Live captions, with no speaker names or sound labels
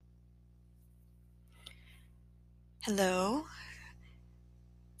Hello.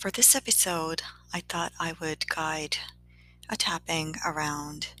 For this episode, I thought I would guide a tapping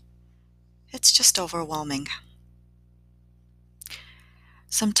around. It's just overwhelming.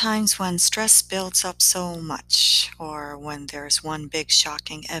 Sometimes when stress builds up so much, or when there's one big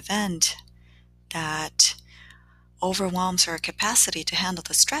shocking event that overwhelms our capacity to handle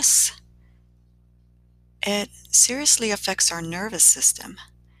the stress, it seriously affects our nervous system,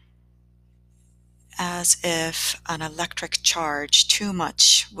 as if an electric charge too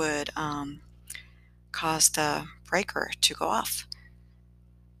much would cause the breaker to go off.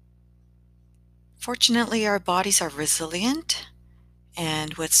 Fortunately, our bodies are resilient,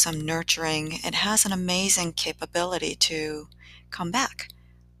 and with some nurturing, it has an amazing capability to come back.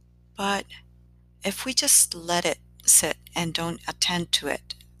 But if we just let it sit and don't attend to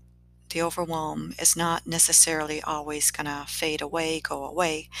it, the overwhelm is not necessarily always going to fade away, go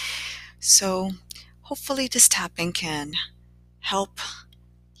away. So hopefully this tapping can help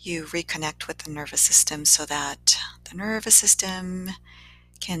you reconnect with the nervous system so that the nervous system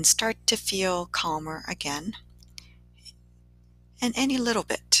can start to feel calmer again. And any little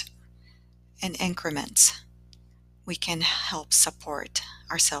bit in increments, we can help support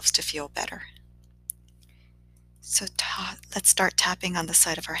ourselves to feel better. So let's start tapping on the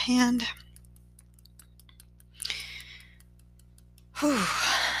side of our hand. Whew.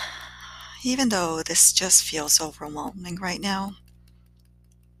 Even though this just feels overwhelming right now,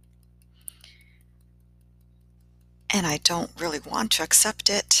 and I don't really want to accept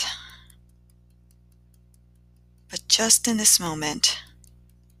it, but just in this moment,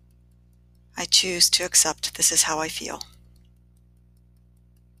 I choose to accept this is how I feel.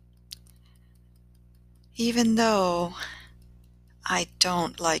 Even though I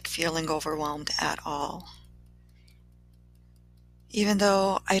don't like feeling overwhelmed at all. Even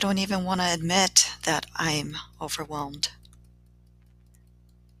though I don't even want to admit that I'm overwhelmed.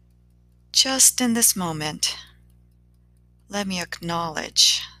 Just in this moment, let me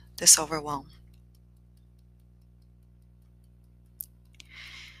acknowledge this overwhelm.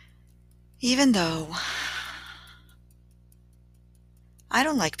 Even though I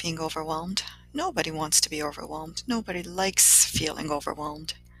don't like being overwhelmed, nobody wants to be overwhelmed. Nobody likes feeling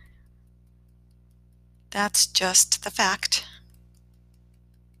overwhelmed. That's just the fact.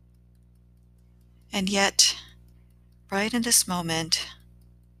 And yet, right in this moment,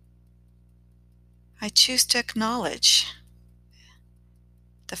 I choose to acknowledge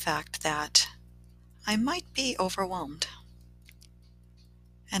the fact that I might be overwhelmed.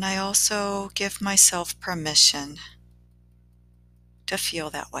 And I also give myself permission to feel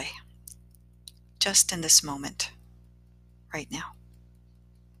that way, just in this moment, right now.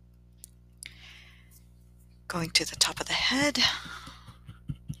 Going to the top of the head.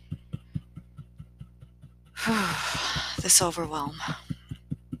 This overwhelm.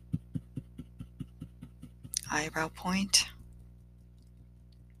 Eyebrow point.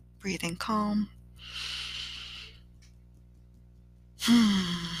 Breathing calm.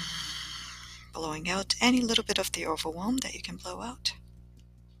 Blowing out any little bit of the overwhelm that you can blow out.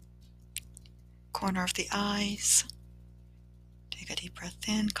 Corner of the eyes. Take a deep breath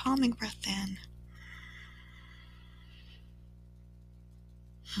in, calming breath in.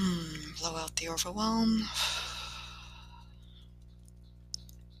 Blow out the overwhelm.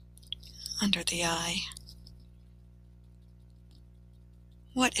 Under the eye.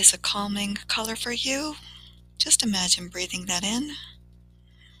 What is a calming color for you? Just imagine breathing that in.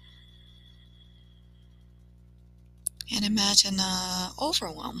 And imagine an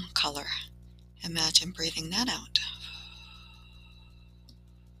overwhelm color. Imagine breathing that out.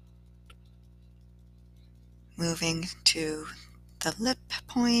 Moving to the lip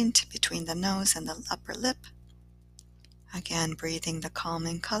point between the nose and the upper lip. Again, breathing the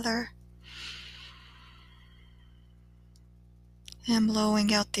calming color. And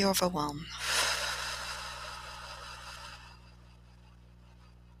blowing out the overwhelm.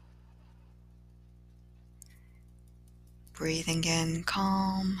 Breathing in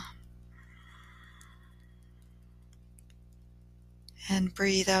calm. And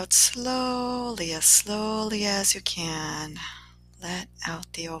breathe out slowly as you can. Let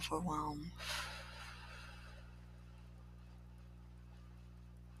out the overwhelm.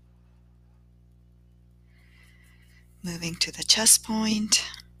 Moving to the chest point.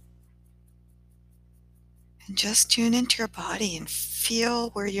 And just tune into your body and feel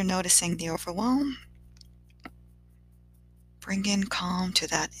where you're noticing the overwhelm. Bring in calm to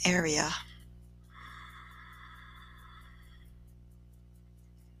that area.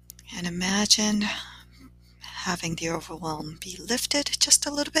 And imagine having the overwhelm be lifted just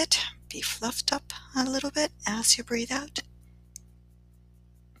a little bit, be fluffed up a little bit as you breathe out.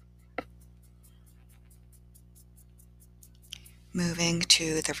 Moving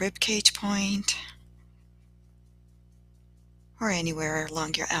to the rib cage point or anywhere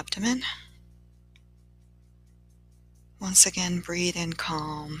along your abdomen. Once again, breathe in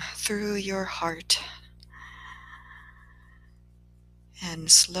calm through your heart and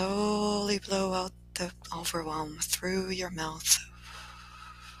slowly blow out the overwhelm through your mouth.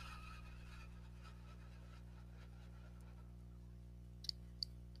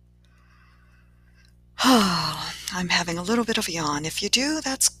 I'm having a little bit of a yawn. If you do,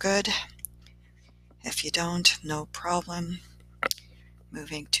 that's good. If you don't, no problem.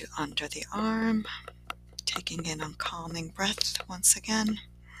 Moving to under the arm, taking in a calming breath once again.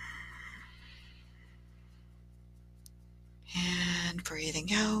 And breathing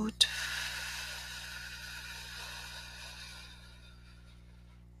out.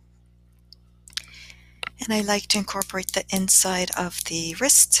 And I like to incorporate the inside of the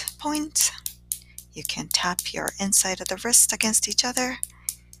wrist point. You can tap your inside of the wrist against each other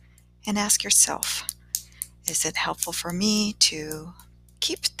and ask yourself, is it helpful for me to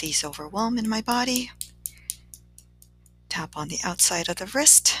keep these overwhelm in my body? Tap on the outside of the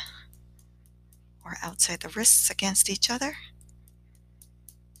wrist or outside the wrists against each other.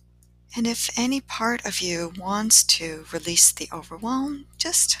 And if any part of you wants to release the overwhelm,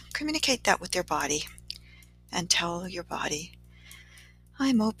 just communicate that with your body and tell your body,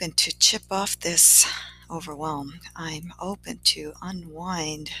 I'm open to chip off this overwhelm. I'm open to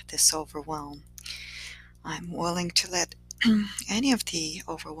unwind this overwhelm. I'm willing to let any of the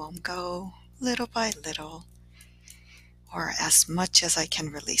overwhelm go little by little, or as much as I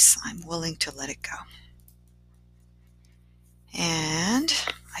can release. I'm willing to let it go. And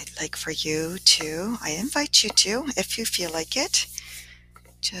I'd like for you to, I invite you to, if you feel like it,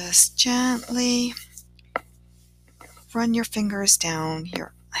 just gently run your fingers down,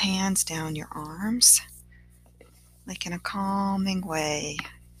 your hands down your arms, like in a calming way.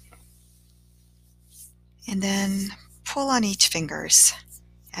 And then pull on each fingers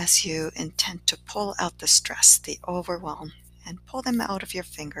as you intend to pull out the stress, the overwhelm, and pull them out of your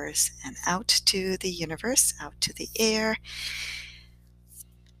fingers and out to the universe, out to the air,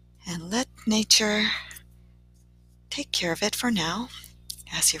 and let nature take care of it for now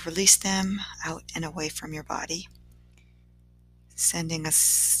as you release them out and away from your body, sending a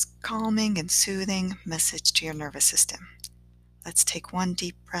calming and soothing message to your nervous system. Let's take one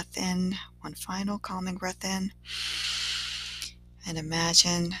deep breath in, one final calming breath in, and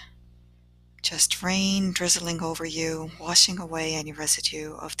imagine just rain drizzling over you, washing away any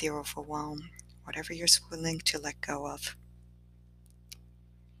residue of the overwhelm, whatever you're willing to let go of.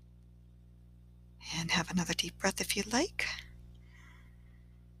 And have another deep breath if you like.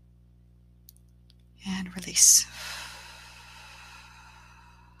 And release.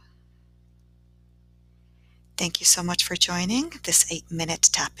 Thank you so much for joining this 8-minute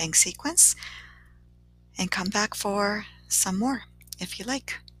tapping sequence. And come back for some more if you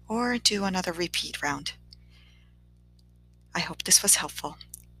like, or do another repeat round. I hope this was helpful.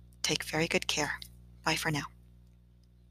 Take very good care. Bye for now.